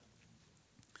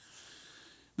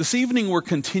This evening we're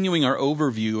continuing our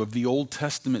overview of the Old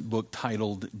Testament book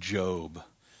titled Job.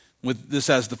 With this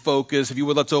as the focus, if you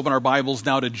would, let's open our Bibles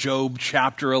now to Job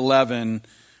chapter 11. And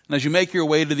as you make your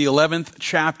way to the 11th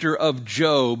chapter of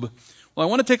Job, well, I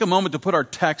want to take a moment to put our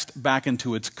text back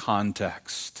into its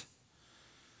context.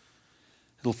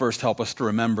 It'll first help us to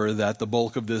remember that the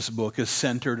bulk of this book is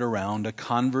centered around a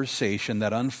conversation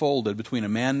that unfolded between a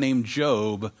man named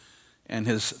Job and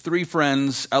his three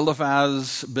friends,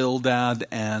 Eliphaz, Bildad,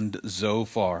 and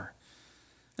Zophar.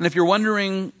 And if you're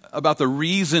wondering about the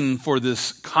reason for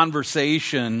this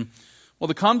conversation, well,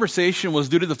 the conversation was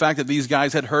due to the fact that these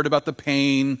guys had heard about the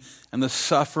pain and the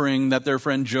suffering that their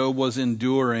friend Job was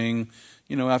enduring,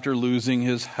 after losing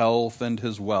his health and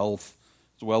his wealth,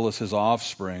 as well as his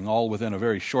offspring, all within a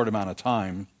very short amount of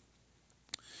time.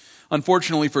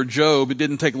 Unfortunately for Job, it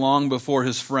didn't take long before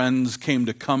his friends came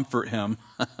to comfort him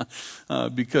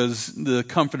because the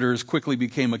comforters quickly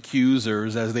became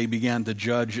accusers as they began to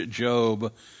judge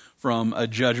Job from a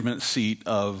judgment seat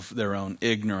of their own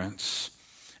ignorance.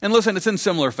 And listen, it's in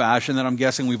similar fashion that I'm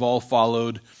guessing we've all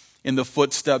followed in the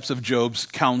footsteps of Job's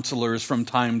counselors from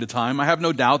time to time. I have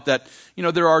no doubt that,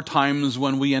 there are times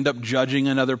when we end up judging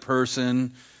another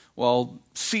person while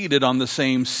seated on the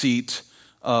same seat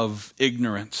of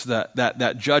ignorance,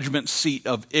 that judgment seat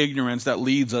of ignorance that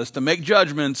leads us to make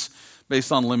judgments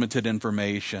based on limited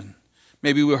information.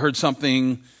 Maybe we heard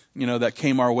something, that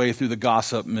came our way through the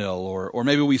gossip mill, or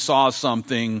maybe we saw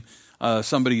something,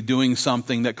 somebody doing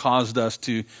something that caused us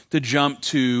to jump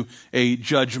to a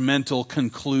judgmental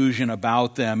conclusion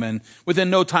about them. And within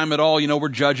no time at all, we're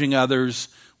judging others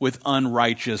with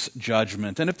unrighteous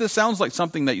judgment. And if this sounds like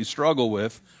something that you struggle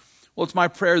with, well, it's my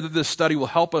prayer that this study will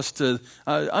help us to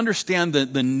understand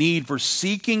the need for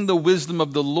seeking the wisdom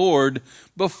of the Lord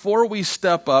before we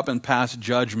step up and pass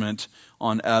judgment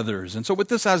on others. And so with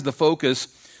this as the focus,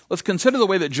 let's consider the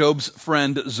way that Job's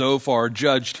friend Zophar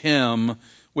judged him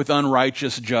with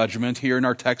unrighteous judgment here in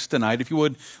our text tonight. If you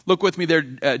would, look with me there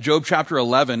at Job chapter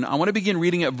 11. I want to begin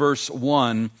reading at verse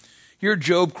 1. Here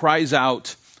Job cries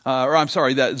out,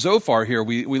 that Zophar here,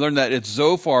 we learned that it's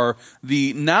Zophar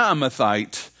the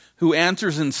Naamathite, who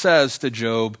answers and says to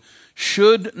Job,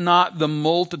 "Should not the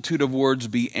multitude of words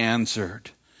be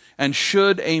answered? And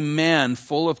should a man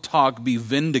full of talk be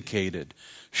vindicated?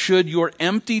 Should your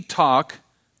empty talk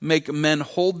make men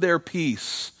hold their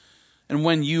peace? And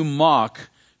when you mock,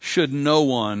 should no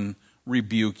one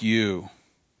rebuke you?"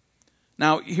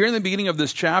 Now, here in the beginning of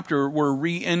this chapter, we're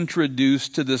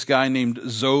reintroduced to this guy named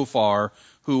Zophar,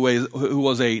 who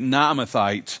was a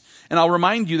Naamathite. And I'll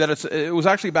remind you that it was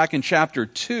actually back in chapter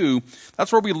 2. That's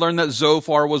where we learned that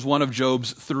Zophar was one of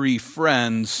Job's three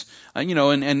friends.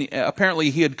 And apparently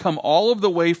he had come all of the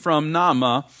way from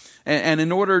Naamah. And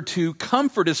in order to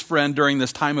comfort his friend during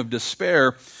this time of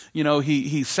despair,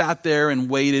 he sat there and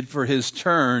waited for his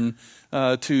turn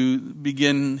to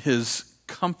begin his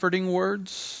comforting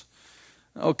words.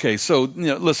 Okay, so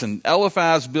listen,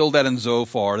 Eliphaz, Bildad, and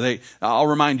Zophar, I'll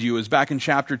remind you, is back in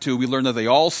chapter 2, we learned that they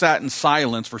all sat in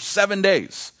silence for 7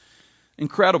 days.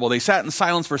 Incredible. They sat in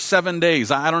silence for 7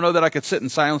 days. I don't know that I could sit in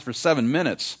silence for 7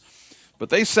 minutes, but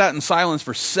they sat in silence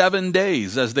for 7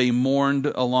 days as they mourned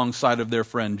alongside of their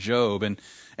friend Job.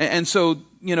 And so,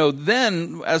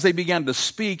 then as they began to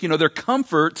speak, their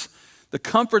comfort, the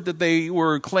comfort that they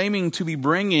were claiming to be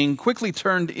bringing, quickly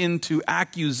turned into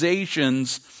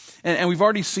accusations. And we've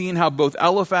already seen how both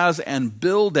Eliphaz and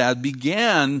Bildad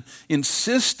began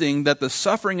insisting that the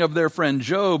suffering of their friend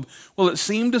Job, well, it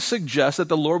seemed to suggest that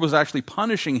the Lord was actually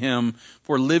punishing him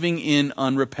for living in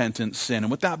unrepentant sin. And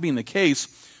with that being the case,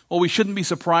 well, we shouldn't be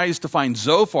surprised to find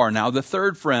Zophar now, the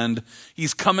third friend.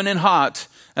 He's coming in hot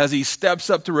as he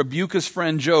steps up to rebuke his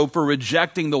friend Job for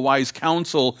rejecting the wise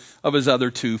counsel of his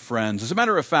other two friends. As a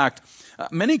matter of fact,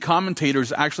 many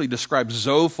commentators actually describe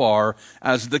Zophar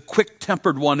as the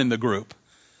quick-tempered one in the group.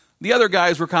 The other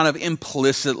guys were kind of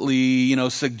implicitly,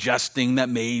 suggesting that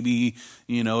maybe,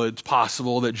 it's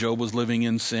possible that Job was living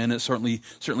in sin. It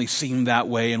certainly seemed that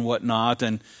way and whatnot.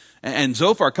 And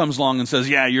Zophar comes along and says,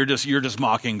 "Yeah, you're just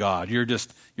mocking God. You're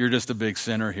just a big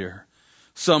sinner here."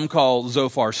 Some call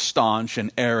Zophar staunch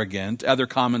and arrogant. Other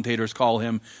commentators call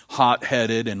him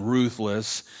hot-headed and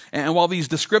ruthless. And while these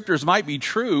descriptors might be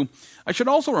true, I should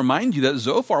also remind you that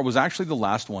Zophar was actually the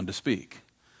last one to speak.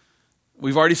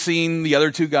 We've already seen the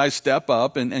other two guys step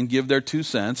up and give their 2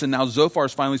 cents, and now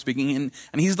Zophar's finally speaking,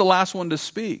 and he's the last one to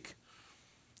speak.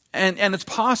 And it's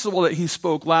possible that he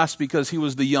spoke last because he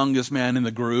was the youngest man in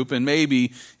the group, and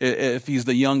maybe if he's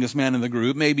the youngest man in the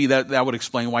group, maybe that would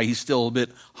explain why he's still a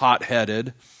bit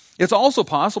hot-headed. It's also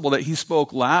possible that he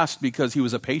spoke last because he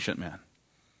was a patient man.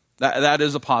 That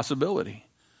is a possibility.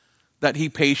 that he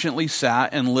patiently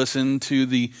sat and listened to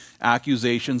the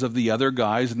accusations of the other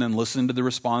guys and then listened to the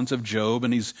response of Job,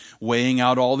 and he's weighing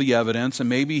out all the evidence, and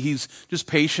maybe he's just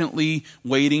patiently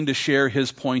waiting to share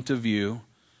his point of view.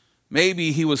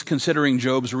 Maybe he was considering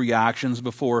Job's reactions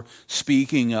before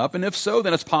speaking up, and if so,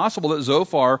 then it's possible that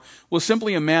Zophar was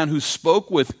simply a man who spoke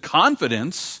with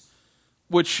confidence,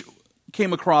 which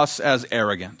came across as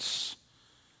arrogance.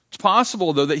 It's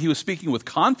possible, though, that he was speaking with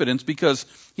confidence because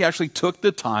he actually took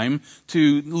the time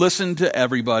to listen to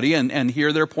everybody and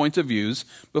hear their points of views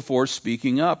before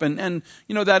speaking up. And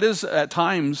that is at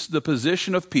times the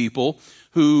position of people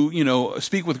who,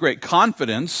 speak with great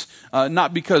confidence,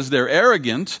 not because they're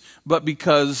arrogant, but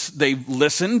because they've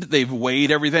listened, they've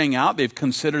weighed everything out, they've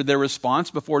considered their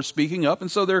response before speaking up, and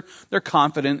so they're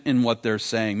confident in what they're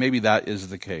saying. Maybe that is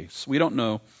the case. We don't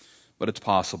know, but it's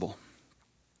possible.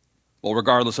 Well,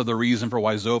 regardless of the reason for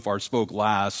why Zophar spoke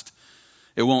last,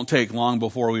 it won't take long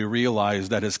before we realize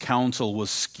that his counsel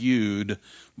was skewed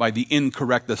by the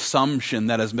incorrect assumption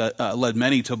that has led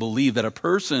many to believe that a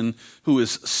person who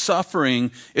is suffering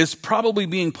is probably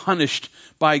being punished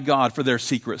by God for their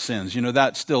secret sins.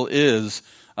 That still is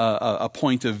a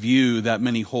point of view that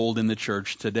many hold in the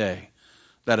church today.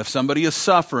 That if somebody is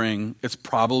suffering, it's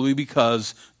probably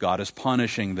because God is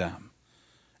punishing them.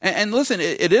 And listen,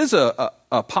 it is a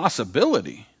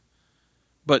possibility,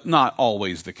 but not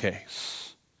always the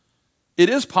case. It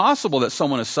is possible that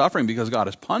someone is suffering because God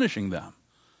is punishing them.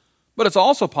 But it's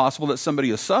also possible that somebody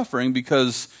is suffering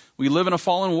because we live in a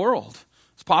fallen world.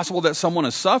 It's possible that someone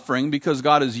is suffering because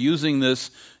God is using this,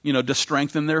 to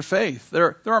strengthen their faith.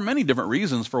 There are many different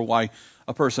reasons for why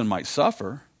a person might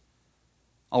suffer.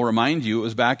 I'll remind you, it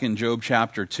was back in Job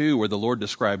chapter 2 where the Lord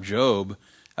described Job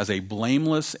as a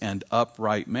blameless and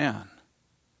upright man.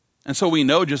 And so we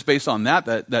know just based on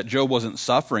that Job wasn't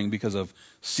suffering because of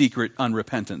secret,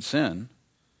 unrepentant sin.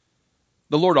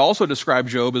 The Lord also described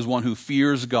Job as one who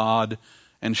fears God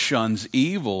and shuns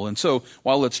evil. And so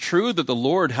while it's true that the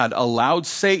Lord had allowed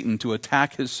Satan to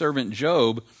attack his servant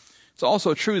Job, it's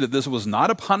also true that this was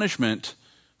not a punishment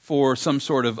for some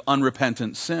sort of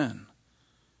unrepentant sin.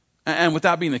 And with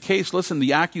that being the case, listen,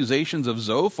 the accusations of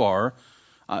Zophar,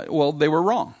 they were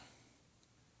wrong.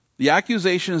 The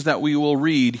accusations that we will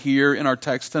read here in our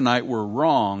text tonight were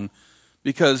wrong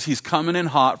because he's coming in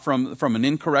hot from an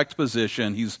incorrect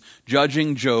position. He's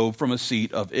judging Job from a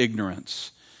seat of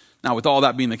ignorance. Now, with all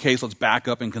that being the case, let's back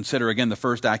up and consider again the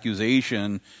first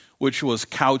accusation, which was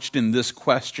couched in this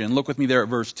question. Look with me there at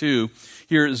verse 2.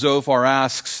 Here Zophar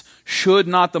asks, should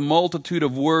not the multitude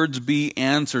of words be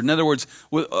answered? In other words,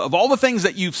 of all the things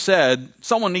that you've said,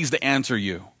 someone needs to answer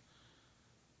you.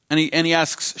 And he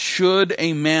asks, should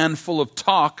a man full of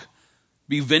talk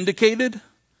be vindicated?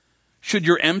 Should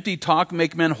your empty talk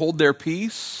make men hold their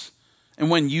peace? And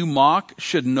when you mock,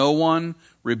 should no one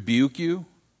rebuke you?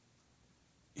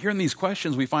 Here in these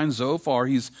questions, we find Zophar,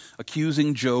 he's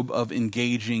accusing Job of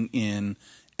engaging in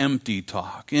empty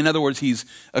talk. In other words, he's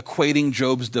equating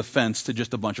Job's defense to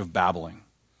just a bunch of babbling.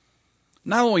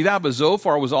 Not only that, but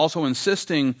Zophar was also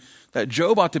insisting that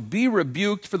Job ought to be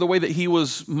rebuked for the way that he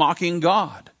was mocking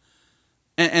God.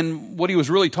 And what he was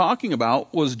really talking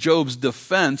about was Job's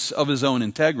defense of his own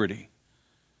integrity.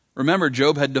 Remember,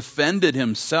 Job had defended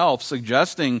himself,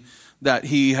 suggesting that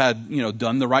he had,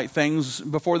 done the right things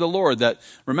before the Lord. That,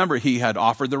 remember, he had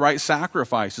offered the right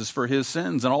sacrifices for his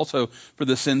sins and also for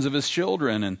the sins of his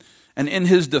children. And in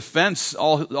his defense,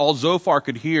 all Zophar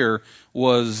could hear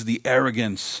was the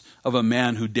arrogance of a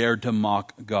man who dared to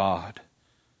mock God.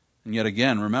 And yet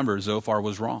again, remember, Zophar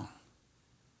was wrong.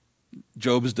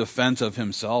 Job's defense of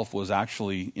himself was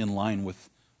actually in line with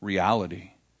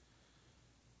reality.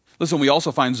 Listen, we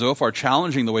also find Zophar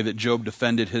challenging the way that Job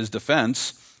defended his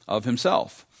defense of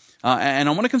himself. And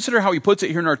I want to consider how he puts it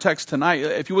here in our text tonight.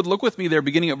 If you would look with me there,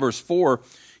 beginning at verse 4,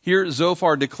 here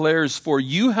Zophar declares, for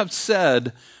you have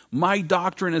said, my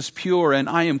doctrine is pure and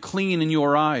I am clean in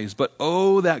your eyes. But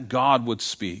oh, that God would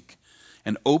speak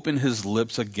and open his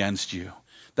lips against you,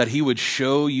 that he would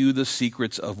show you the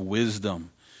secrets of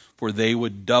wisdom, for they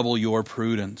would double your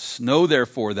prudence. Know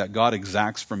therefore that God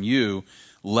exacts from you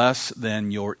less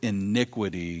than your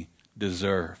iniquity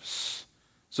deserves.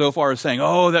 Zophar is saying,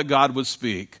 oh, that God would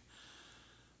speak.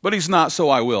 But he's not, so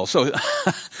I will. So,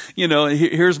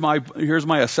 here's my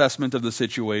assessment of the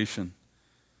situation.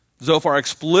 Zophar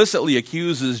explicitly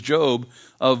accuses Job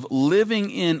of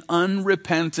living in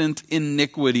unrepentant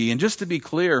iniquity. And just to be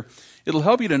clear, it'll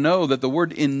help you to know that the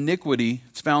word iniquity,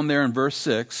 it's found there in verse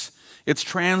 6, It's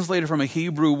translated from a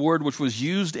Hebrew word which was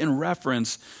used in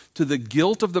reference to the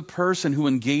guilt of the person who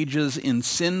engages in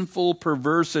sinful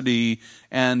perversity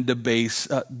and debased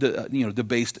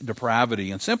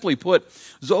depravity. And simply put,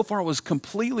 Zophar was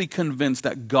completely convinced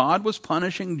that God was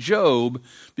punishing Job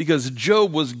because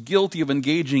Job was guilty of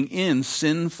engaging in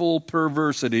sinful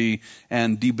perversity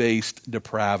and debased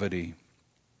depravity.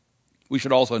 We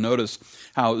should also notice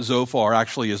how Zophar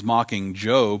actually is mocking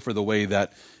Job for the way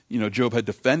that Job had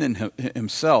defended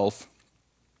himself.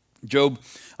 Job,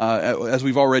 as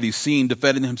we've already seen,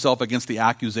 defended himself against the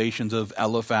accusations of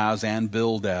Eliphaz and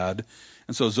Bildad.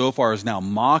 And so Zophar is now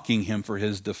mocking him for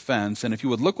his defense. And if you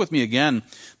would look with me again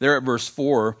there at verse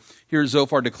 4, here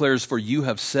Zophar declares, "For you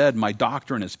have said, my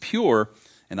doctrine is pure,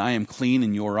 and I am clean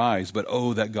in your eyes. But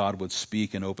oh, that God would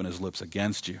speak and open his lips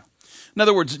against you." In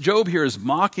other words, Zophar is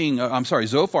mocking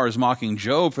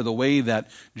Job for the way that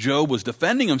Job was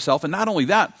defending himself. And not only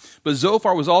that, but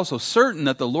Zophar was also certain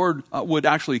that the Lord would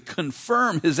actually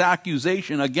confirm his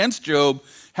accusation against Job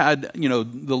had,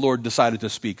 the Lord decided to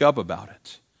speak up about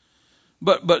it.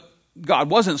 But God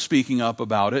wasn't speaking up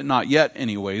about it, not yet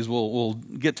anyways. We'll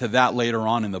get to that later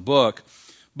on in the book.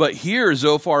 But here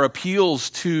Zophar appeals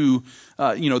to,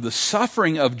 the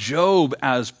suffering of Job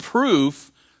as proof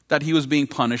that he was being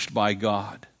punished by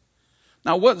God.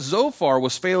 Now, what Zophar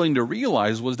was failing to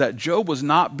realize was that Job was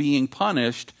not being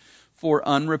punished for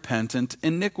unrepentant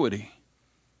iniquity.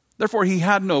 Therefore, he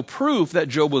had no proof that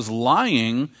Job was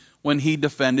lying when he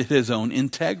defended his own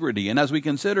integrity. And as we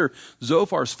consider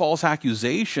Zophar's false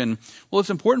accusation, well, it's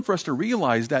important for us to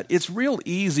realize that it's real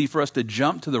easy for us to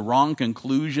jump to the wrong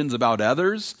conclusions about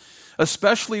others,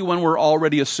 especially when we're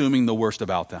already assuming the worst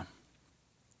about them.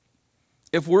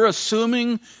 If we're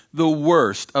assuming the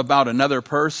worst about another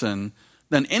person,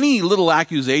 then any little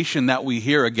accusation that we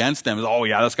hear against them is, oh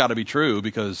yeah, that's got to be true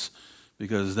because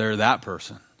they're that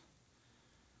person.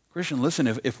 Christian, listen,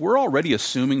 if we're already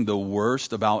assuming the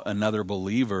worst about another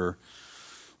believer,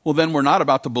 well, then we're not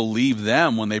about to believe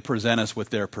them when they present us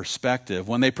with their perspective,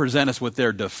 when they present us with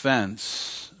their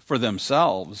defense for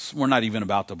themselves. We're not even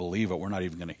about to believe it. We're not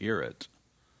even going to hear it.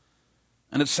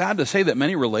 And it's sad to say that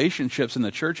many relationships in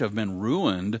the church have been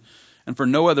ruined, and for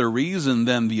no other reason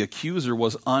than the accuser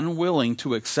was unwilling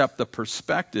to accept the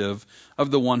perspective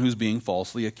of the one who's being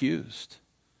falsely accused.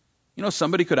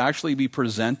 Somebody could actually be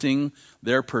presenting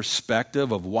their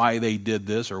perspective of why they did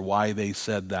this or why they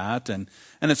said that, and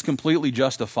it's completely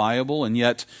justifiable. And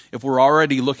yet, if we're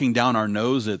already looking down our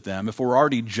nose at them, if we're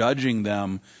already judging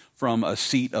them from a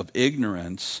seat of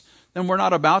ignorance, then we're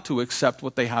not about to accept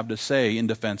what they have to say in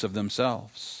defense of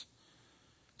themselves.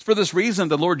 It's for this reason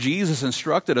the Lord Jesus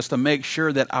instructed us to make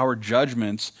sure that our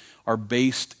judgments are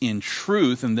based in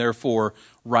truth and therefore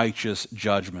righteous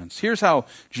judgments. Here's how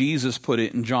Jesus put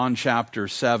it in John chapter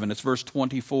 7. It's verse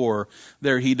 24.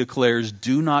 There he declares,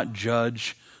 "Do not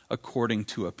judge according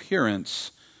to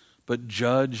appearance, but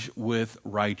judge with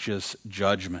righteous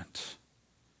judgment."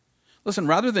 Listen,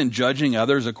 rather than judging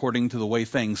others according to the way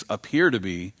things appear to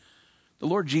be, the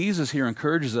Lord Jesus here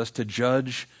encourages us to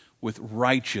judge with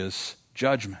righteous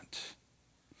judgment.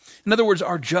 In other words,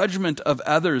 our judgment of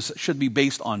others should be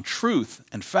based on truth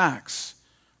and facts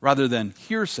rather than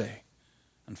hearsay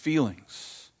and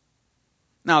feelings.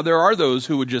 Now, there are those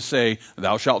who would just say,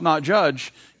 "Thou shalt not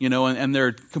judge," and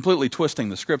they're completely twisting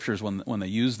the scriptures when they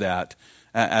use that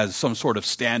as some sort of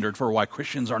standard for why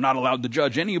Christians are not allowed to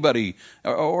judge anybody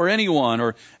or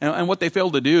anyone. And what they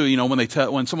fail to do,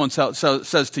 when someone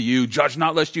says to you, "Judge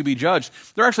not lest you be judged,"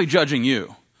 they're actually judging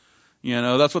you.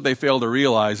 That's what they fail to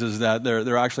realize, is that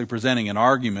they're actually presenting an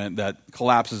argument that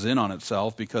collapses in on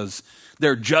itself because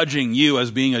they're judging you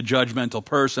as being a judgmental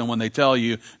person when they tell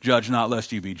you, "Judge not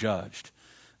lest you be judged."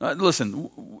 Listen,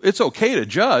 it's okay to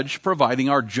judge providing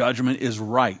our judgment is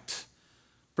right,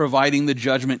 providing the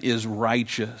judgment is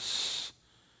righteous.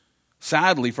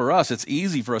 Sadly for us, it's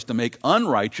easy for us to make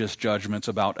unrighteous judgments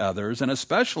about others, and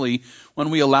especially when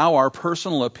we allow our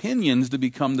personal opinions to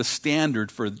become the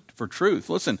standard for truth.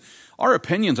 Listen, our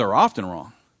opinions are often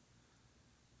wrong.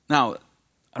 Now,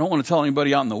 I don't want to tell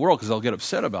anybody out in the world because they'll get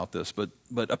upset about this, but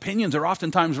opinions are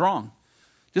oftentimes wrong.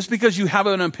 Just because you have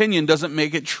an opinion doesn't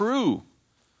make it true.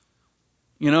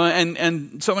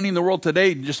 And so many in the world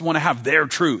today just want to have their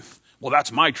truth. Well,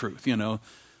 that's my truth,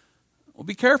 Well,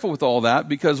 be careful with all that,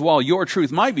 because while your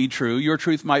truth might be true, your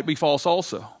truth might be false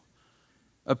also.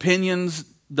 Opinions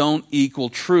don't equal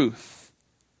truth.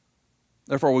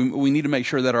 Therefore, we need to make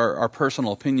sure that our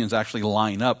personal opinions actually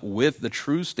line up with the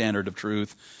true standard of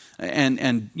truth.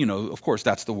 And of course,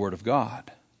 that's the Word of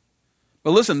God.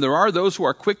 But listen, there are those who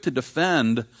are quick to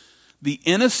defend the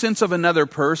innocence of another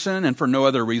person, and for no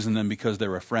other reason than because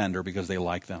they're a friend or because they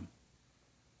like them.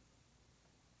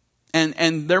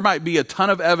 and there might be a ton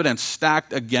of evidence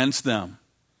stacked against them.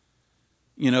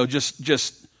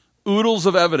 Just oodles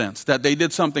of evidence that they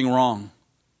did something wrong.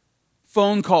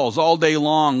 Phone calls all day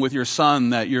long with your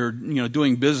son that you're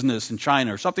doing business in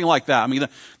China or something like that. I mean,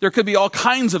 there could be all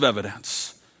kinds of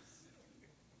evidence.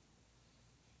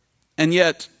 And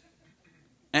yet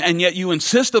you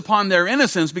insist upon their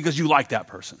innocence because you like that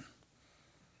person.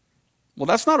 Well,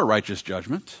 that's not a righteous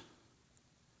judgment.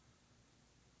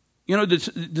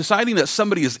 Deciding that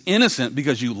somebody is innocent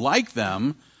because you like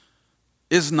them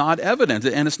is not evident,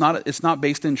 and it's not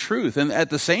based in truth. And at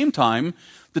the same time,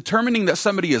 determining that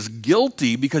somebody is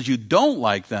guilty because you don't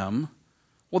like them,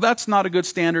 well, that's not a good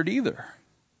standard either.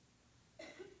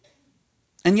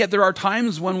 And yet there are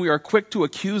times when we are quick to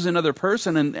accuse another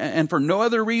person and for no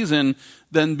other reason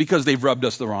than because they've rubbed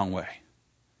us the wrong way.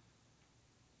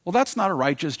 Well, that's not a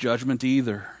righteous judgment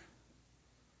either.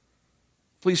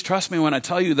 Please trust me when I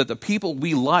tell you that the people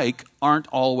we like aren't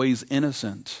always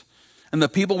innocent. And the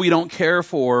people we don't care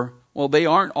for, well, they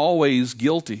aren't always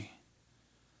guilty.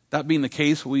 That being the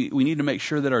case, we need to make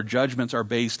sure that our judgments are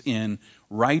based in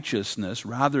righteousness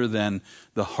rather than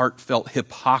the heartfelt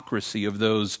hypocrisy of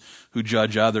those who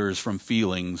judge others from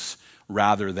feelings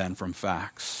rather than from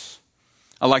facts.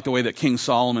 I like the way that King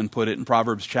Solomon put it in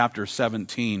Proverbs chapter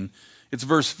 17. It's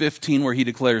verse 15 where he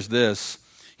declares this: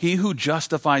 "He who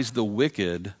justifies the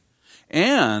wicked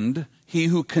and he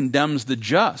who condemns the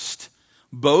just,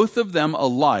 both of them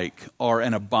alike are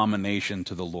an abomination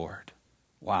to the Lord."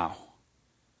 Wow.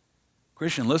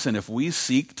 Christian, listen, if we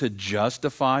seek to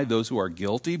justify those who are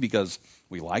guilty because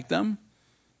we like them,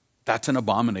 that's an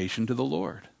abomination to the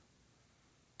Lord.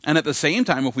 And at the same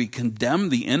time, if we condemn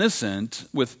the innocent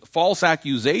with false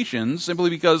accusations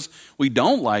simply because we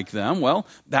don't like them, well,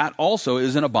 that also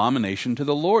is an abomination to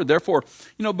the Lord. Therefore,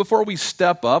 before we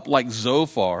step up like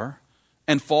Zophar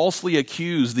and falsely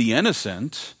accuse the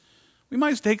innocent, we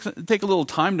might take a little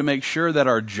time to make sure that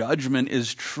our judgment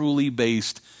is truly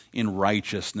based in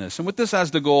righteousness. And with this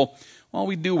as the goal, well,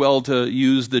 we do well to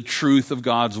use the truth of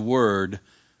God's word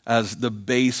as the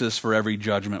basis for every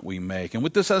judgment we make. And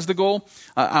with this as the goal,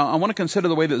 I want to consider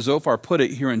the way that Zophar put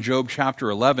it here in Job chapter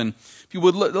 11. If you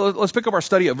would, let's pick up our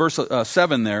study at verse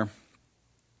 7 there.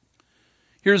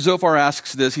 Here Zophar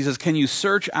asks this. He says, "Can you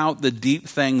search out the deep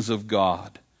things of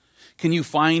God? Can you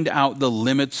find out the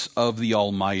limits of the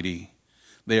Almighty?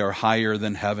 They are higher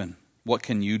than heaven. What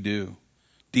can you do?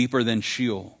 Deeper than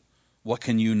Sheol. What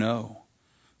can you know?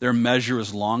 Their measure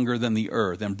is longer than the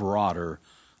earth and broader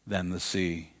than the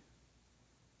sea."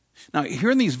 Now, here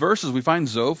in these verses, we find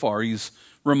Zophar. He's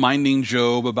reminding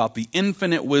Job about the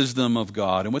infinite wisdom of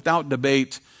God. And without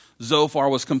debate, Zophar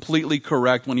was completely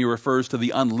correct when he refers to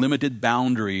the unlimited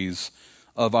boundaries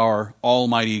of our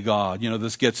Almighty God.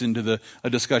 This gets into a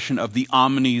discussion of the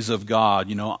omnis of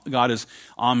God. God is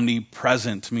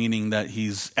omnipresent, meaning that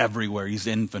he's everywhere. He's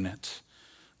infinite.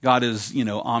 God is,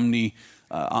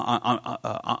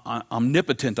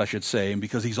 omnipotent, I should say,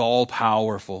 because he's all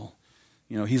powerful.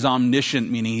 He's omniscient,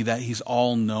 meaning that he's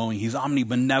all knowing. He's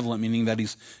omnibenevolent, meaning that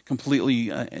he's completely,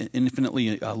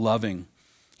 infinitely loving.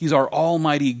 He's our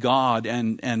Almighty God,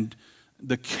 and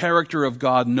the character of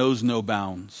God knows no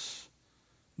bounds.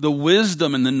 The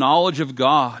wisdom and the knowledge of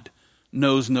God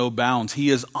knows no bounds. He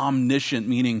is omniscient,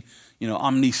 meaning,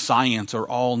 omniscience or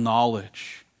all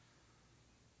knowledge.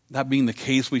 That being the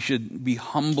case, we should be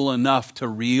humble enough to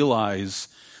realize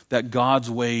that God's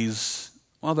ways,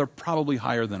 well, they're probably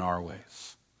higher than our ways.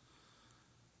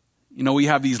 We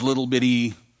have these little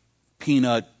bitty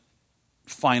peanut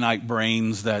finite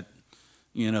brains that,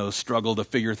 struggle to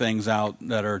figure things out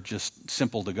that are just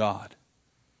simple to God.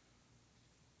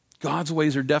 God's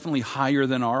ways are definitely higher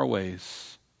than our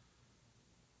ways.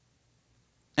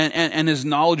 And his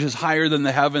knowledge is higher than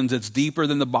the heavens. It's deeper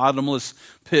than the bottomless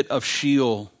pit of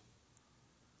Sheol.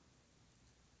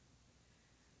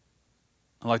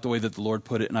 I like the way that the Lord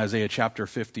put it in Isaiah chapter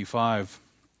 55.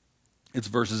 It's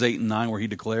verses 8 and 9 where he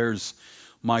declares,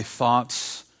 "My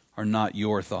thoughts are not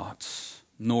your thoughts,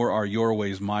 nor are your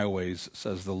ways my ways,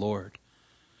 says the Lord.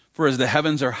 For as the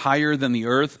heavens are higher than the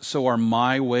earth, so are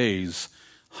my ways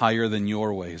higher than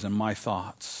your ways, and my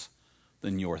thoughts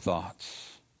than your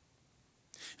thoughts."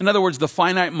 In other words, the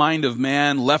finite mind of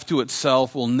man left to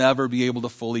itself will never be able to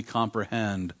fully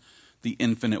comprehend the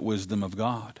infinite wisdom of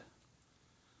God.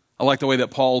 I like the way that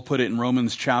Paul put it in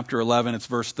Romans chapter 11. It's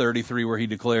verse 33 where he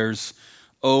declares,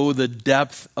 "Oh, the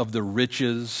depth of the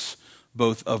riches,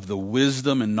 both of the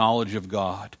wisdom and knowledge of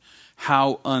God.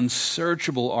 How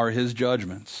unsearchable are his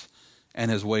judgments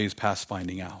and his ways past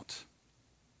finding out."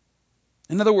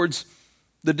 In other words,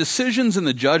 the decisions and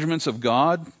the judgments of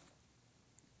God,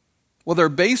 Well, they're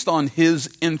based on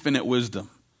his infinite wisdom.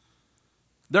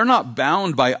 They're not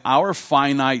bound by our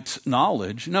finite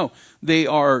knowledge. No, they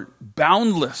are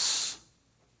boundless.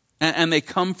 And they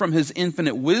come from his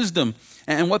infinite wisdom.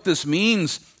 And what this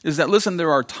means is that, listen,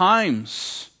 there are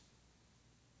times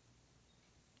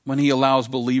when he allows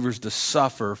believers to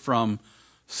suffer from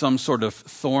some sort of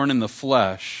thorn in the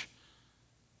flesh,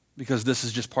 because this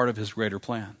is just part of his greater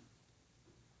plan.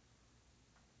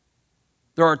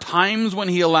 There are times when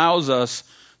he allows us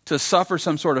to suffer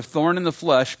some sort of thorn in the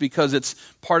flesh because it's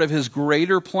part of his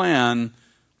greater plan,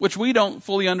 which we don't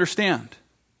fully understand.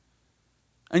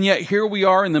 And yet here we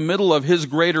are in the middle of his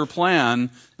greater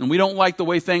plan, and we don't like the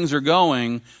way things are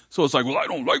going. So it's like, well, I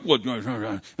don't like what,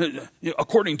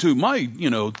 according to my,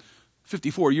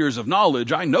 54 years of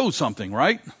knowledge, I know something,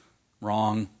 right?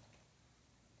 Wrong.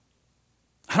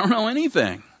 I don't know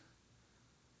anything.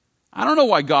 I don't know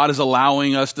why God is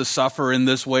allowing us to suffer in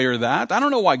this way or that. I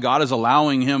don't know why God is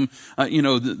allowing him,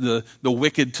 the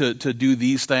wicked to do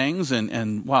these things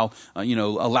and while,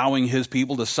 allowing his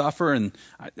people to suffer. And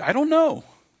I don't know.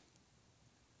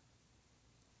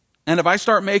 And if I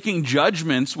start making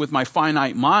judgments with my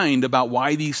finite mind about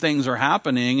why these things are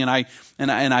happening, and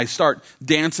I start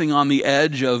dancing on the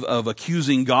edge of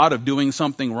accusing God of doing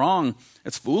something wrong,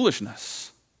 it's foolishness.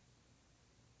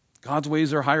 God's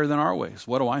ways are higher than our ways.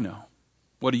 What do I know?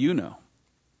 What do you know?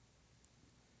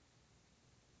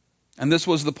 And this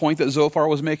was the point that Zophar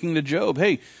was making to Job.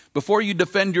 Hey, before you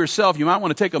defend yourself, you might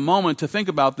want to take a moment to think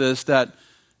about this, that,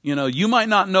 you might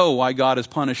not know why God is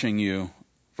punishing you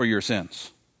for your sins.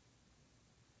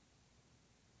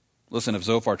 Listen, if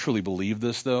Zophar truly believed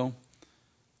this, though,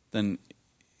 then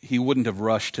he wouldn't have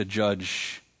rushed to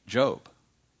judge Job.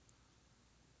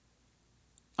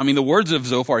 I mean, the words of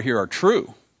Zophar here are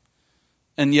true.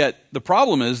 And yet the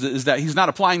problem is that he's not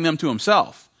applying them to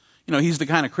himself. He's the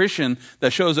kind of Christian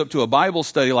that shows up to a Bible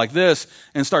study like this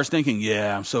and starts thinking,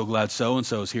 yeah, I'm so glad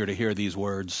so-and-so is here to hear these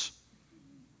words.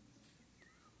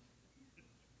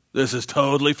 This is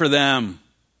totally for them.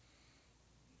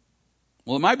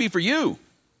 Well, it might be for you.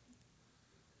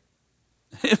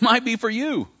 It might be for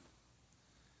you.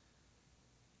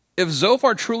 If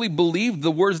Zophar truly believed the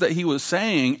words that he was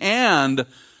saying and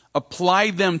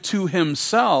applied them to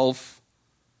himself,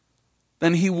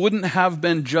 then he wouldn't have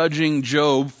been judging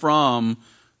Job from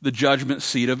the judgment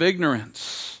seat of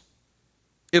ignorance.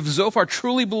 If Zophar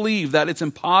truly believed that it's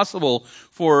impossible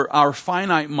for our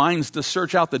finite minds to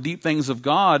search out the deep things of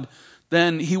God,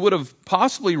 then he would have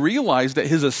possibly realized that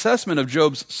his assessment of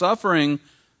Job's suffering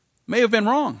may have been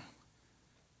wrong.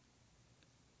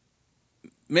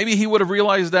 Maybe he would have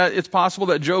realized that it's possible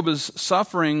that Job is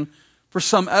suffering for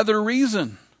some other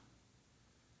reason.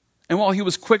 And while he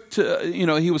was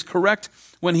he was correct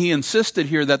when he insisted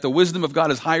here that the wisdom of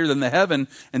God is higher than the heaven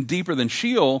and deeper than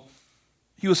Sheol,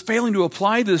 he was failing to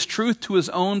apply this truth to his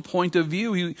own point of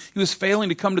view. He was failing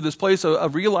to come to this place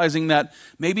of realizing that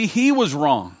maybe he was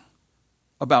wrong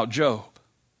about Job.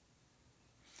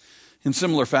 In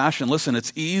similar fashion, listen,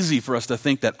 it's easy for us to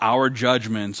think that our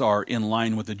judgments are in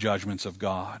line with the judgments of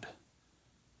God.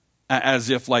 As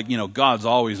if, God's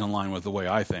always in line with the way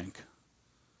I think.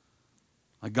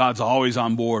 Like God's always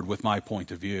on board with my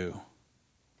point of view.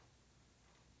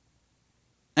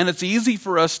 And it's easy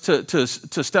for us to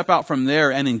step out from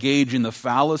there and engage in the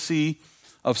fallacy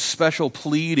of special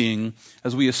pleading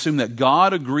as we assume that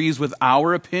God agrees with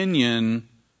our opinion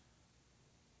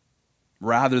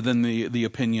rather than the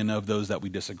opinion of those that we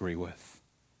disagree with.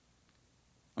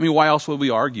 I mean, why else would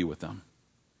we argue with them?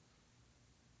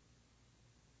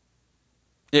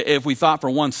 If we thought for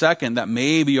 1 second that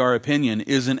maybe our opinion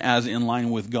isn't as in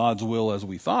line with God's will as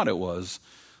we thought it was,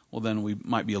 well, then we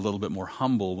might be a little bit more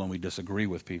humble when we disagree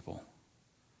with people.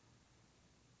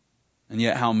 And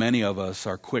yet how many of us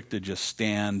are quick to just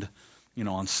stand,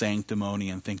 on sanctimony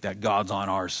and think that God's on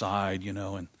our side,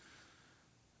 and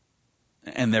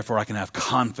therefore I can have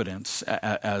confidence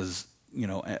as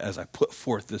I put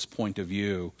forth this point of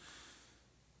view.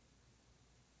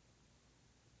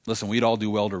 Listen, we'd all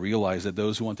do well to realize that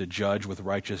those who want to judge with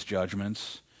righteous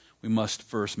judgments, we must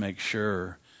first make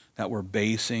sure that we're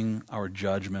basing our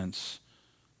judgments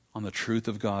on the truth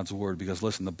of God's word. Because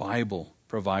listen, the Bible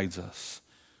provides us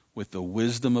with the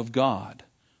wisdom of God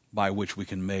by which we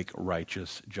can make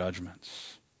righteous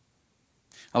judgments.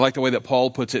 I like the way that Paul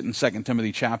puts it in 2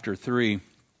 Timothy chapter 3.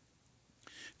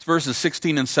 It's verses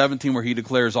 16 and 17 where he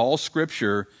declares, all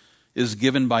Scripture is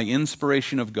given by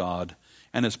inspiration of God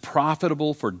and is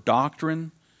profitable for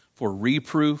doctrine, for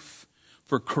reproof,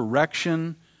 for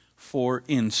correction, for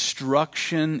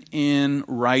instruction in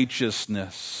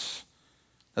righteousness,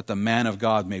 that the man of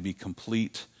God may be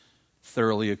complete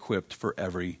thoroughly equipped for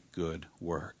every good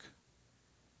work.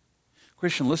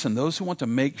 Christian, listen, those who want to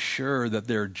make sure that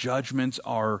their judgments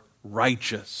are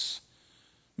righteous,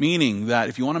 meaning that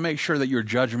if you want to make sure that your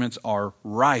judgments are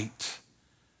right,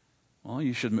 well,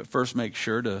 you should first make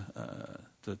sure to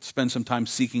spend some time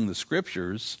seeking the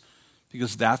Scriptures,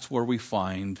 because that's where we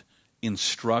find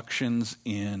instructions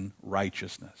in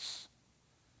righteousness.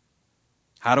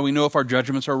 How do we know if our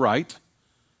judgments are right?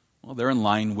 Well, they're in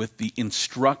line with the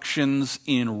instructions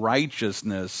in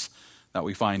righteousness that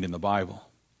we find in the Bible.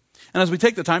 And as we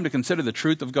take the time to consider the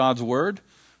truth of God's Word,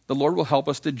 the Lord will help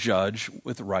us to judge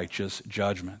with righteous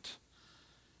judgment.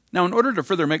 Now, in order to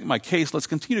further make my case, let's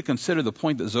continue to consider the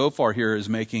point that Zophar here is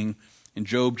making in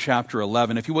Job chapter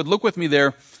 11. If you would look with me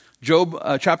there, Job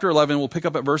chapter 11, we'll pick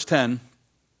up at verse 10.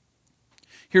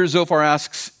 Here Zophar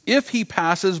asks, if he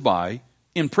passes by,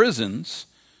 imprisons,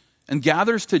 and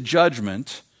gathers to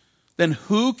judgment, then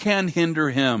who can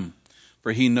hinder him?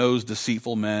 For he knows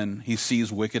deceitful men, he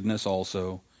sees wickedness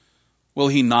also. Will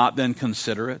he not then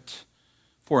consider it?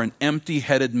 For an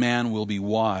empty-headed man will be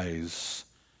wise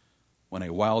when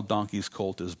a wild donkey's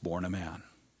colt is born a man.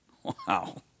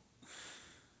 Wow.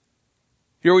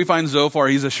 Here we find Zophar,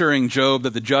 he's assuring Job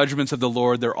that the judgments of the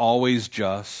Lord, they're always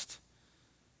just.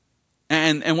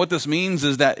 And what this means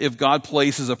is that if God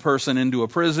places a person into a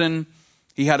prison,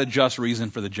 he had a just reason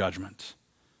for the judgment.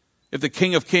 If the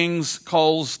King of Kings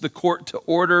calls the court to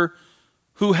order,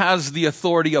 who has the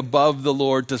authority above the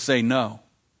Lord to say no?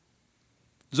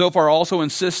 Zophar also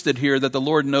insisted here that the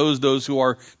Lord knows those who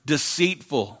are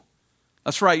deceitful.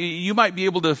 That's right. You might be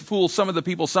able to fool some of the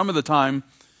people some of the time,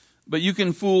 but you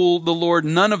can fool the Lord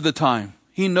none of the time.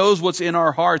 He knows what's in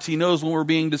our hearts. He knows when we're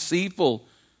being deceitful.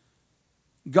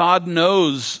 God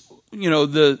knows,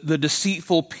 the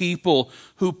deceitful people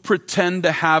who pretend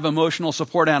to have emotional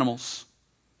support animals.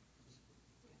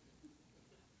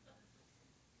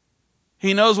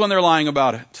 He knows when they're lying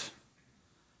about it.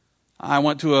 I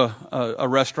went to a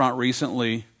restaurant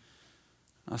recently.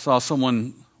 I saw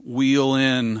someone wheel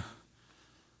in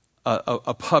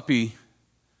a puppy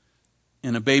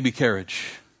in a baby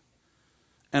carriage.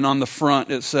 And on the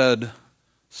front it said,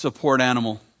 support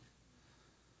animal.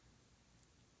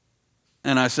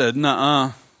 And I said,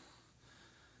 nuh-uh.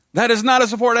 That is not a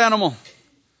support animal.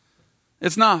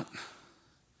 It's not.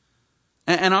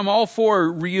 And I'm all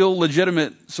for real,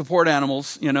 legitimate support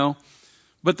animals,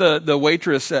 But the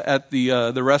waitress at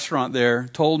the restaurant there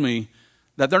told me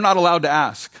that they're not allowed to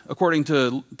ask. According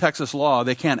to Texas law,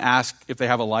 they can't ask if they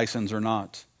have a license or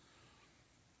not.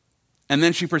 And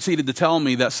then she proceeded to tell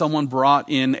me that someone brought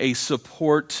in a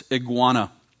support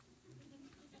iguana.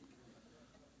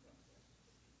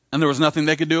 And there was nothing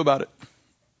they could do about it.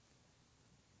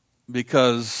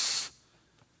 Because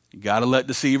you got to let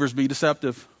deceivers be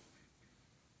deceptive.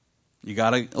 You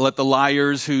got to let the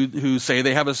liars who say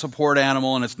they have a support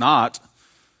animal and it's not,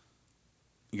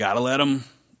 you got to let them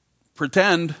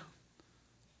pretend.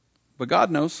 But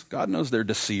God knows they're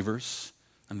deceivers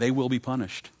and they will be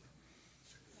punished.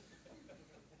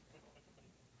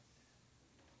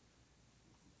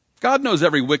 God knows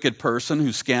every wicked person who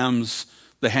scams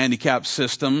the handicap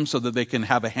system so that they can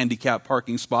have a handicap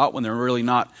parking spot when they're really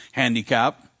not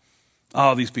handicapped.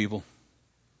 Oh, these people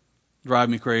drive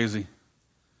me crazy.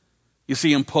 You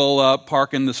see them pull up,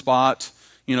 park in the spot,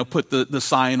 put the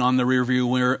sign on the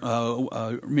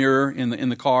rearview mirror in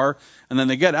the car, and then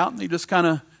they get out and they just kind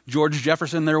of George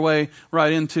Jefferson their way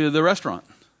right into the restaurant.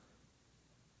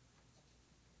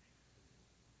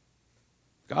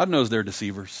 God knows they're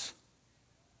deceivers.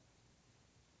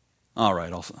 All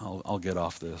right, I'll get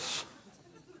off this.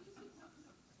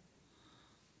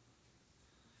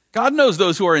 God knows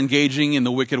those who are engaging in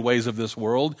the wicked ways of this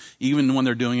world, even when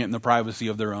they're doing it in the privacy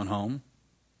of their own home.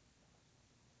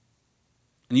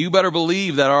 And you better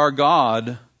believe that our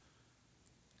God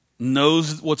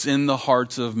knows what's in the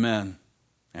hearts of men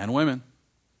and women,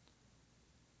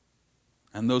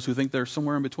 and those who think they're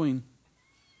somewhere in between.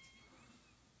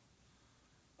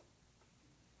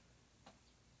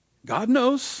 God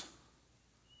knows.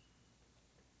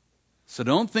 So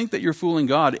don't think that you're fooling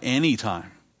God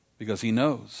anytime, because he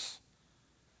knows.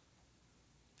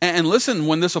 And listen,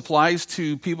 when this applies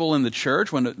to people in the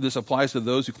church, when this applies to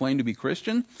those who claim to be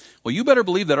Christian, well, you better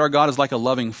believe that our God is like a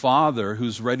loving father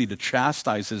who's ready to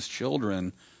chastise his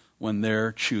children when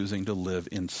they're choosing to live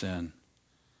in sin.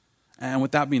 And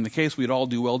with that being the case, we'd all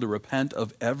do well to repent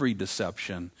of every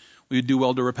deception. We'd do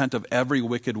well to repent of every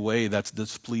wicked way that's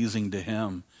displeasing to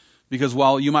him. Because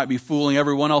while you might be fooling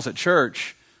everyone else at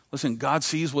church, listen, God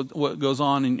sees what goes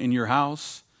on in your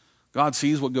house. God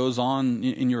sees what goes on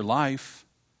in your life.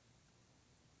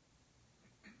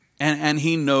 And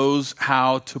he knows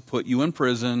how to put you in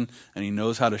prison, and he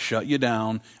knows how to shut you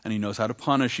down, and he knows how to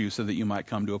punish you so that you might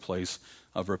come to a place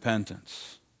of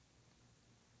repentance.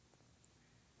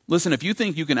 Listen, if you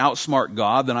think you can outsmart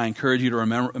God, then I encourage you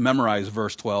to memorize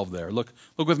verse 12 there. Look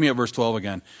with me at verse 12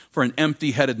 again. For an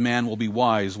empty-headed man will be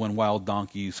wise when wild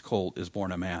donkey's colt is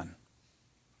born a man.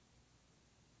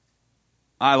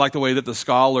 I like the way that the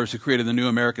scholars who created the New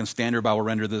American Standard Bible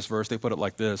render this verse. They put it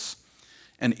like this: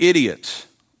 an idiot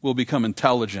will become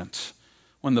intelligent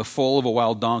when the foal of a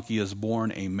wild donkey is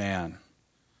born a man.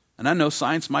 And I know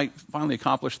science might finally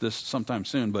accomplish this sometime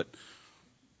soon, but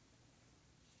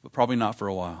probably not for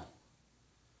a while.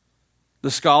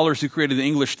 The scholars who created the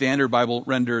English Standard Bible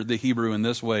render the Hebrew in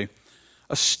this way: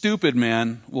 a stupid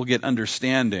man will get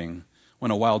understanding when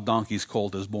a wild donkey's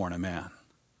colt is born a man.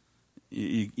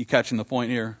 You catching the point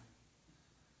here?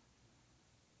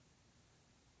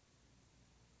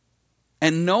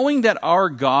 And knowing that our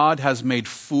God has made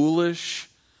foolish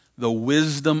the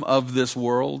wisdom of this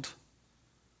world,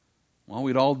 well,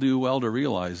 we'd all do well to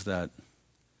realize that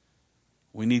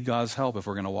we need God's help if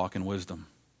we're going to walk in wisdom.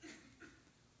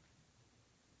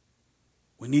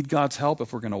 We need God's help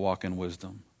if we're going to walk in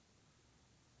wisdom.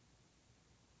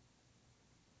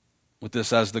 With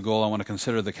this as the goal, I want to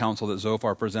consider the counsel that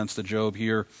Zophar presents to Job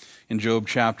here in Job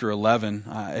chapter 11.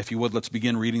 If you would, let's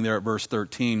begin reading there at verse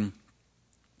 13.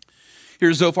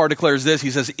 Here Zophar declares this.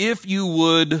 He says, if you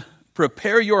would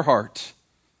prepare your heart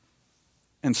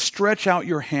and stretch out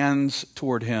your hands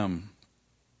toward him,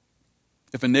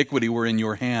 if iniquity were in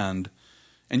your hand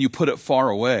and you put it far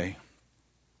away,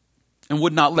 and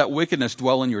would not let wickedness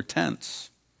dwell in your tents,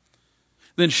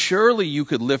 then surely you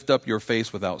could lift up your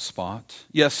face without spot.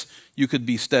 Yes, you could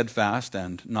be steadfast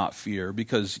and not fear,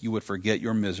 because you would forget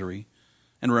your misery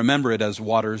and remember it as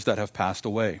waters that have passed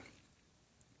away.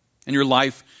 And your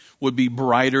life would be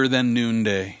brighter than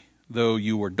noonday. Though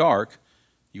you were dark,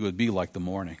 you would be like the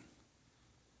morning.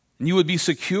 And you would be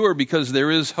secure because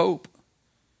there is hope.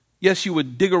 Yes, you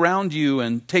would dig around you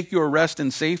and take your rest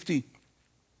in safety.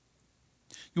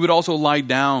 You would also lie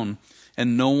down,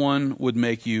 and no one would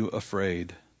make you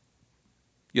afraid.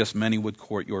 Yes, many would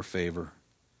court your favor.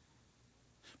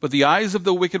 But the eyes of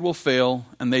the wicked will fail,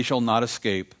 and they shall not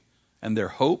escape, and their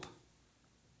hope,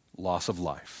 loss of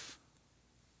life.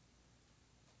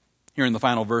 Here in the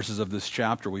final verses of this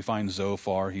chapter, we find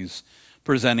Zophar. He's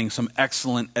presenting some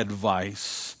excellent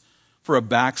advice for a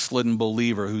backslidden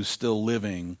believer who's still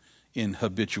living in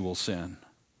habitual sin.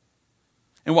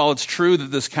 And while it's true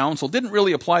that this counsel didn't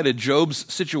really apply to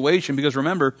Job's situation, because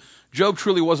remember, Job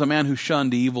truly was a man who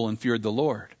shunned evil and feared the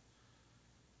Lord.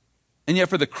 And yet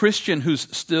for the Christian who's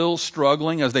still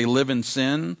struggling as they live in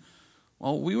sin,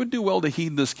 well, we would do well to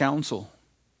heed this counsel.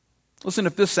 Listen,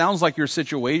 if this sounds like your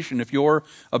situation, if you're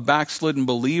a backslidden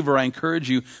believer, I encourage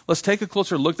you, let's take a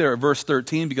closer look there at verse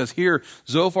 13, because here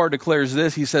Zophar declares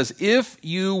this. He says, if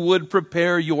you would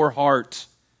prepare your heart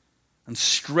and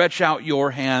stretch out your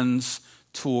hands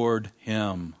toward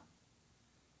him.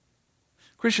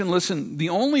 Christian, listen, the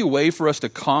only way for us to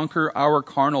conquer our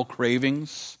carnal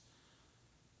cravings,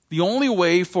 the only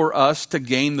way for us to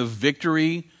gain the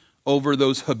victory over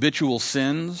those habitual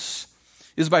sins,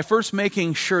 is by first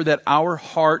making sure that our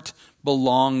heart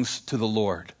belongs to the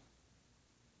Lord.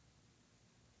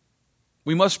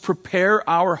 We must prepare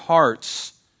our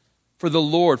hearts for the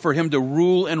Lord, for him to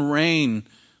rule and reign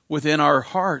within our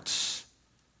hearts.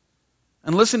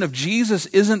 And listen, if Jesus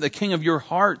isn't the king of your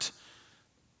heart,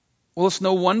 well, it's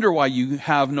no wonder why you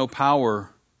have no power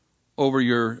over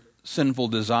your sinful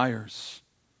desires.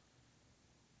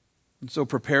 And so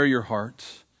prepare your heart.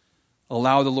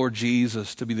 Allow the Lord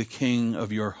Jesus to be the king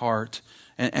of your heart,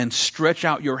 and stretch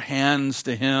out your hands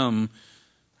to him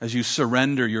as you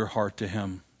surrender your heart to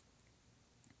him.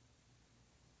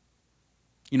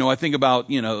 You know, I think about,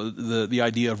 the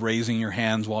idea of raising your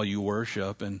hands while you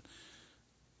worship, and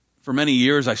for many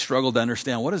years, I struggled to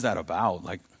understand, what is that about?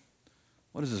 Like,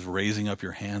 what is this raising up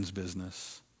your hands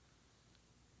business?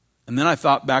 And then I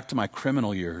thought back to my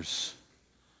criminal years.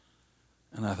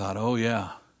 And I thought, oh yeah,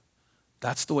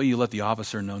 that's the way you let the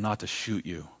officer know not to shoot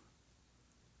you.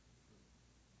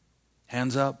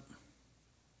 Hands up.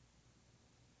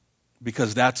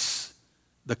 Because that's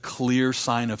the clear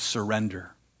sign of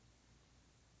surrender.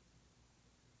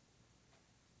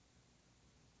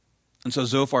 And so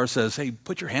Zophar says, hey,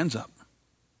 put your hands up.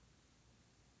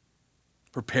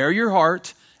 Prepare your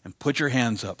heart and put your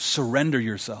hands up. Surrender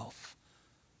yourself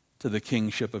to the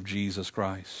kingship of Jesus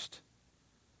Christ.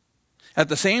 At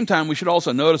the same time, we should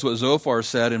also notice what Zophar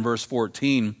said in verse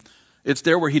 14. It's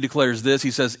there where he declares this. He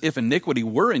says, if iniquity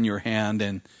were in your hand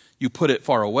and you put it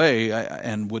far away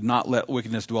and would not let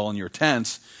wickedness dwell in your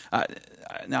tents.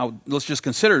 Now, let's just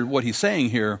consider what he's saying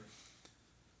here.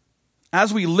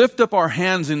 As we lift up our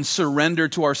hands in surrender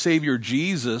to our Savior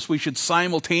Jesus, we should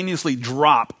simultaneously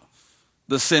drop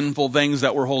the sinful things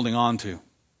that we're holding on to.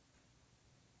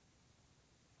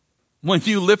 When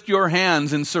you lift your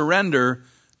hands in surrender,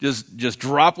 just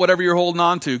drop whatever you're holding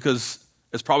on to, because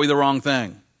it's probably the wrong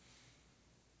thing.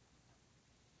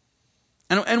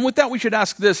 And with that, we should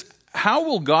ask this: how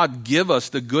will God give us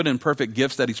the good and perfect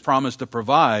gifts that he's promised to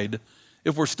provide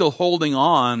if we're still holding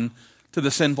on to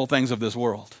the sinful things of this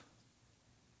world?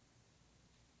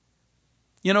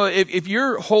 You know, if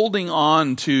you're holding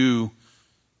on to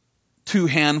 2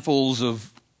 handfuls of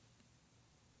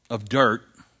dirt,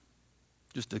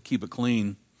 just to keep it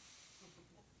clean,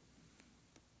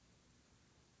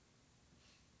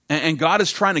 and God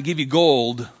is trying to give you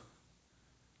gold,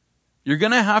 you're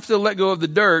going to have to let go of the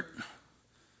dirt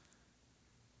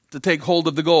to take hold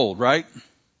of the gold, right?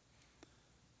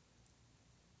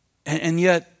 And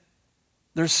yet,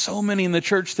 there's so many in the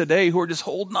church today who are just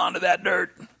holding on to that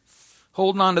dirt,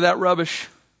 holding on to that rubbish.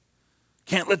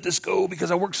 Can't let this go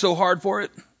because I worked so hard for it.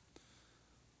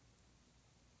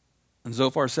 And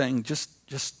Zophar is saying, just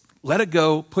let it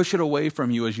go, push it away from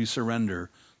you as you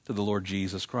surrender to the Lord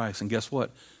Jesus Christ. And guess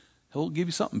what? He'll give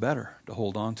you something better to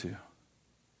hold on to.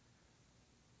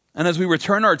 And as we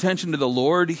return our attention to the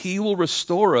Lord, he will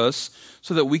restore us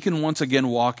so that we can once again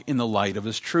walk in the light of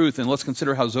his truth. And let's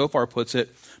consider how Zophar puts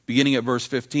it, beginning at verse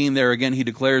 15. There again he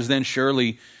declares, then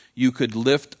surely you could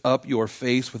lift up your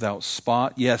face without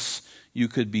spot. Yes, you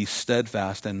could be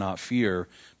steadfast and not fear,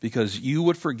 because you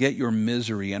would forget your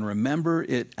misery and remember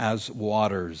it as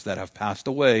waters that have passed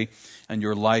away, and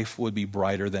your life would be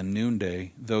brighter than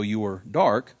noonday. Though you were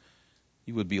dark,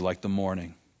 you would be like the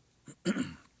morning.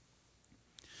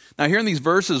 Now, here in these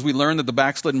verses, we learn that the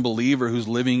backslidden believer who's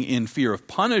living in fear of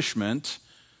punishment,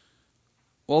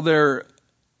 well, they're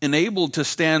enabled to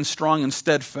stand strong and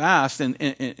steadfast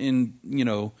in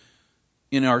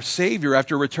our Savior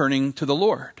after returning to the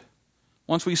Lord.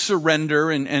 Once we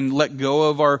surrender and let go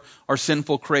of our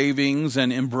sinful cravings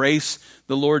and embrace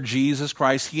the Lord Jesus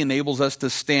Christ, he enables us to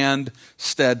stand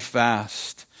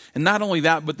steadfast. And not only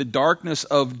that, but the darkness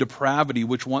of depravity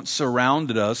which once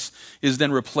surrounded us is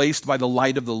then replaced by the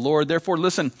light of the Lord. Therefore,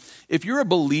 listen, if you're a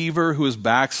believer who is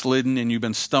backslidden and you've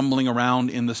been stumbling around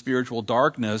in the spiritual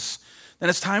darkness, then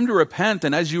it's time to repent.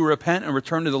 And as you repent and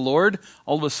return to the Lord,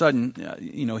 all of a sudden,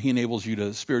 he enables you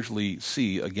to spiritually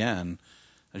see again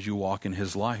as you walk in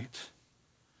his light.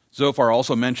 Zophar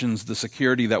also mentions the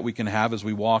security that we can have as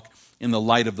we walk in the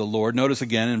light of the Lord. Notice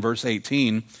again in verse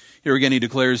 18, here again he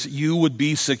declares, you would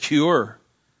be secure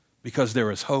because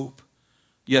there is hope.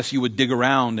 Yes, you would dig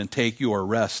around and take your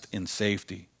rest in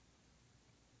safety.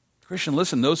 Christian,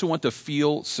 listen, those who want to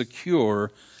feel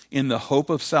secure in the hope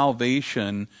of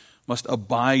salvation must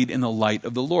abide in the light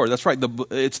of the Lord. That's right,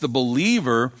 it's the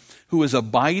believer who is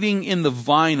abiding in the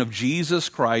vine of Jesus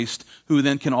Christ who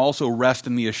then can also rest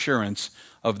in the assurance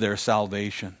of their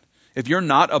salvation. If you're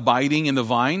not abiding in the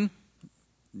vine,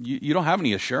 you don't have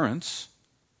any assurance.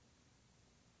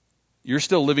 You're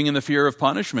still living in the fear of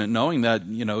punishment, knowing that,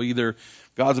 either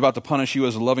God's about to punish you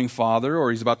as a loving father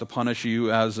or he's about to punish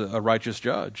you as a righteous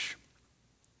judge.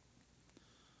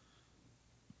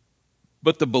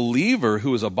 But the believer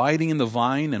who is abiding in the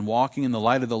vine and walking in the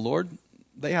light of the Lord,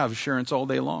 they have assurance all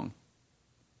day long.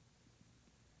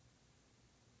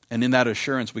 And in that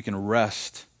assurance, we can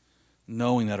rest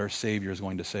knowing that our Savior is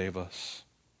going to save us.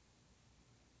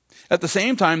 At the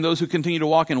same time, those who continue to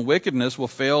walk in wickedness will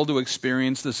fail to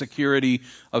experience the security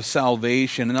of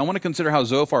salvation. And I want to consider how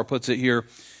Zophar puts it here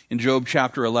in Job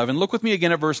chapter 11. Look with me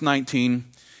again at verse 19.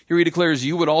 Here he declares,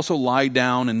 you would also lie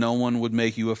down and no one would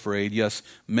make you afraid. Yes,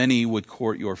 many would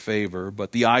court your favor,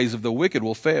 but the eyes of the wicked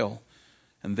will fail,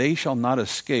 and they shall not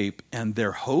escape, and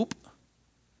their hope,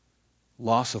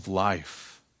 loss of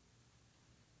life.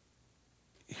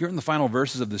 Here in the final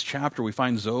verses of this chapter, we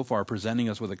find Zophar presenting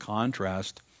us with a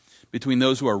contrast between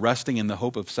those who are resting in the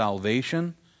hope of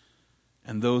salvation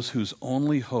and those whose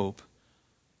only hope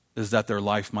is that their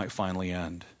life might finally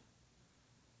end.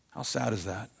 How sad is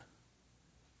that?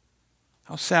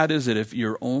 How sad is it if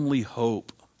your only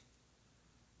hope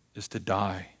is to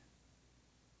die?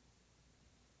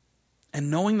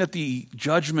 And knowing that the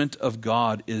judgment of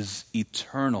God is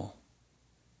eternal.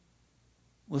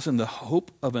 Listen, the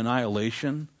hope of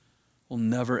annihilation will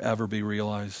never, ever be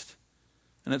realized.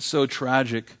 And it's so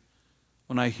tragic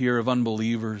when I hear of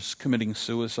unbelievers committing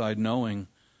suicide, knowing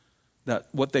that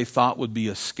what they thought would be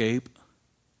escape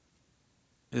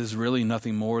is really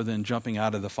nothing more than jumping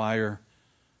out of the fiery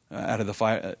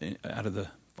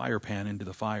fire pan into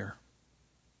the fire.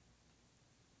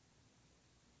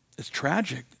 It's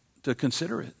tragic to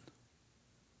consider it.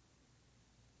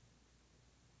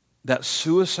 That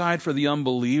suicide for the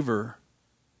unbeliever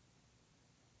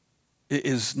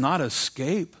is not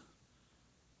escape,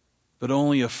 but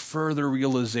only a further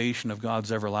realization of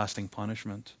God's everlasting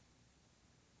punishment.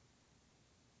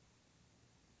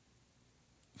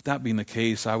 If that being the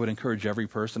case, I would encourage every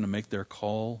person to make their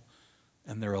call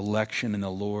and their election in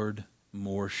the Lord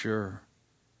more sure.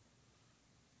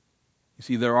 You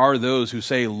see, there are those who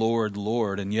say, Lord,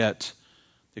 Lord, and yet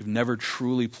they've never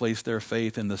truly placed their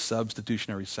faith in the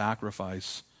substitutionary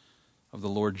sacrifice of the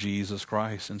Lord Jesus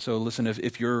Christ. And so, listen,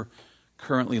 if you're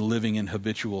currently living in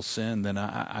habitual sin, then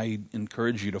I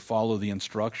encourage you to follow the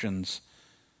instructions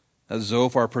that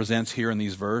Zophar presents here in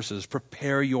these verses.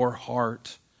 Prepare your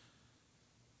heart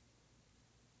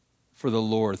for the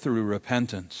Lord through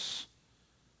repentance.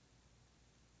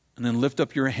 And then lift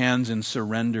up your hands in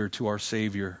surrender to our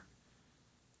Savior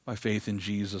by faith in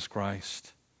Jesus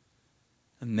Christ.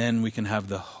 And then we can have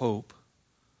the hope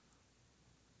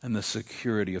and the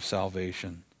security of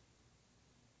salvation.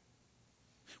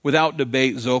 Without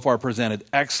debate, Zophar presented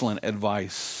excellent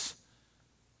advice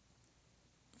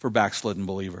for backslidden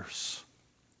believers.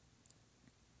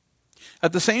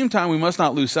 At the same time, we must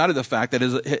not lose sight of the fact that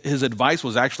his advice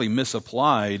was actually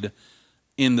misapplied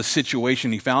in the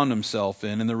situation he found himself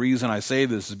in. And the reason I say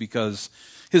this is because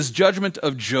his judgment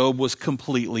of Job was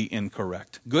completely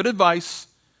incorrect. Good advice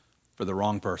for the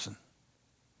wrong person.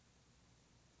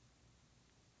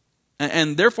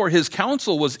 And therefore his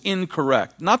counsel was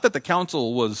incorrect. Not that the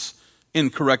counsel was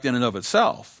incorrect in and of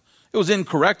itself. It was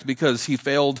incorrect because he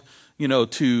failed,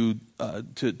 to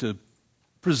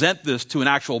present this to an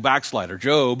actual backslider.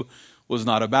 Job was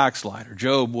not a backslider.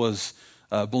 Job was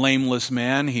a blameless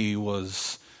man. He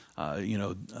was,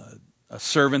 a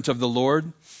servant of the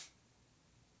Lord.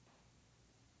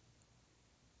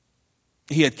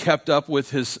 He had kept up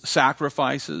with his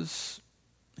sacrifices.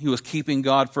 He was keeping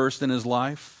God first in his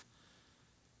life.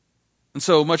 And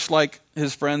so, much like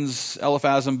his friends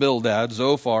Eliphaz and Bildad,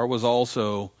 Zophar was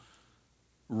also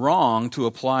wrong to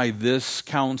apply this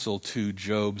counsel to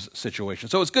Job's situation.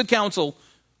 So it's good counsel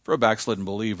for a backslidden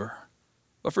believer.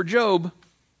 But for Job,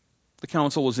 the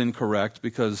counsel was incorrect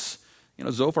because,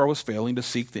 Zophar was failing to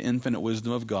seek the infinite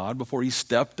wisdom of God before he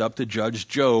stepped up to judge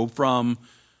Job from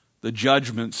the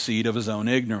judgment seat of his own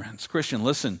ignorance. Christian,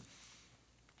 listen.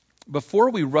 Before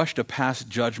we rush to pass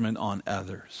judgment on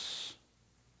others,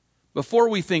 before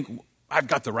we think, I've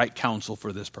got the right counsel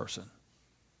for this person,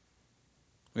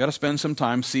 we got to spend some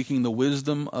time seeking the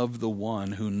wisdom of the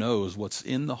one who knows what's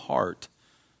in the heart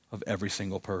of every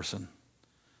single person.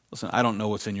 Listen, I don't know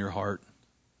what's in your heart.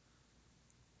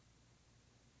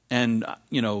 And,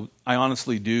 I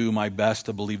honestly do my best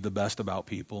to believe the best about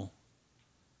people.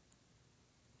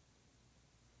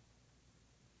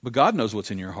 But God knows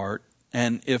what's in your heart.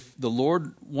 And if the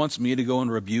Lord wants me to go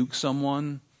and rebuke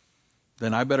someone,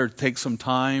 then I better take some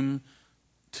time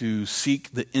to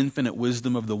seek the infinite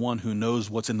wisdom of the one who knows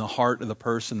what's in the heart of the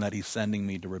person that he's sending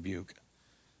me to rebuke.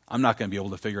 I'm not going to be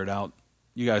able to figure it out.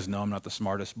 You guys know I'm not the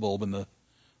smartest bulb in the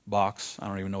box. I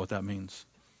don't even know what that means.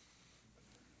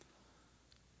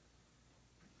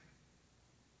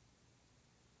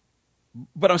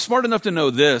 But I'm smart enough to know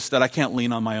this, that I can't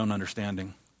lean on my own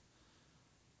understanding.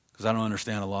 Because I don't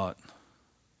understand a lot.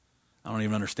 I don't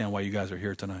even understand why you guys are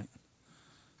here tonight.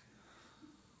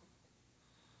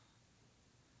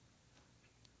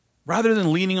 Rather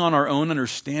than leaning on our own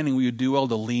understanding, we would do well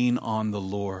to lean on the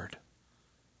Lord.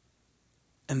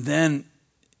 And then,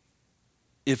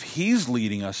 if He's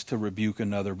leading us to rebuke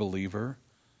another believer,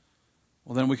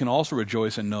 well, then we can also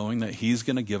rejoice in knowing that He's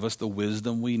going to give us the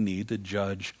wisdom we need to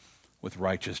judge with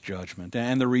righteous judgment.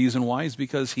 And the reason why is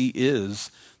because He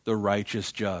is the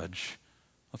righteous judge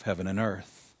of heaven and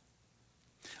earth.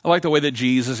 I like the way that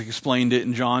Jesus explained it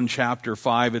in John chapter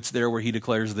 5. It's there where He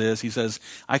declares this. He says,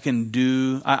 I can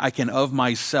of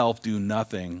myself do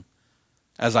nothing.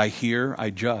 As I hear, I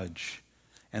judge,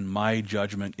 and my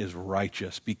judgment is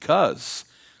righteous, because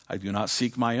I do not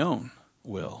seek my own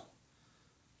will,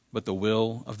 but the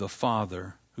will of the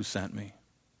Father who sent me.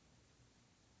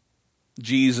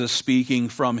 Jesus, speaking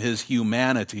from His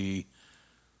humanity,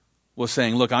 was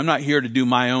saying, look, I'm not here to do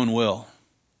my own will.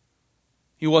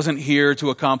 He wasn't here to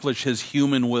accomplish His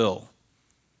human will.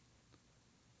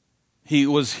 He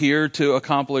was here to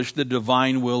accomplish the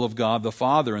divine will of God the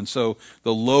Father. And so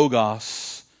the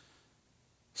Logos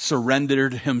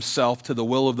surrendered Himself to the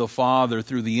will of the Father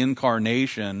through the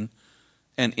incarnation.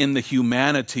 And in the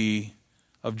humanity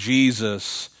of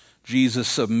Jesus, Jesus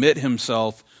submit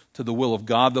Himself to the will of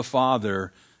God the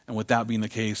Father. And with that being the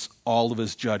case, all of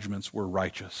his judgments were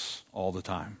righteous all the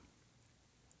time.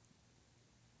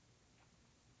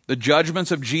 The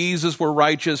judgments of Jesus were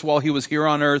righteous while he was here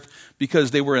on earth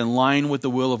because they were in line with the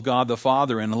will of God the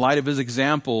Father. And in light of his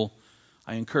example,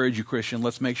 I encourage you, Christian,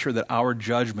 let's make sure that our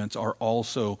judgments are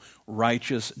also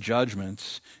righteous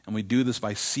judgments. And we do this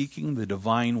by seeking the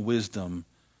divine wisdom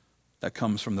that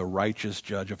comes from the righteous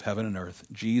judge of heaven and earth,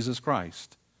 Jesus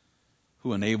Christ,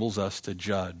 who enables us to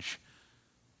judge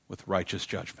with righteous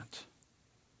judgment.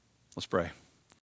 Let's pray.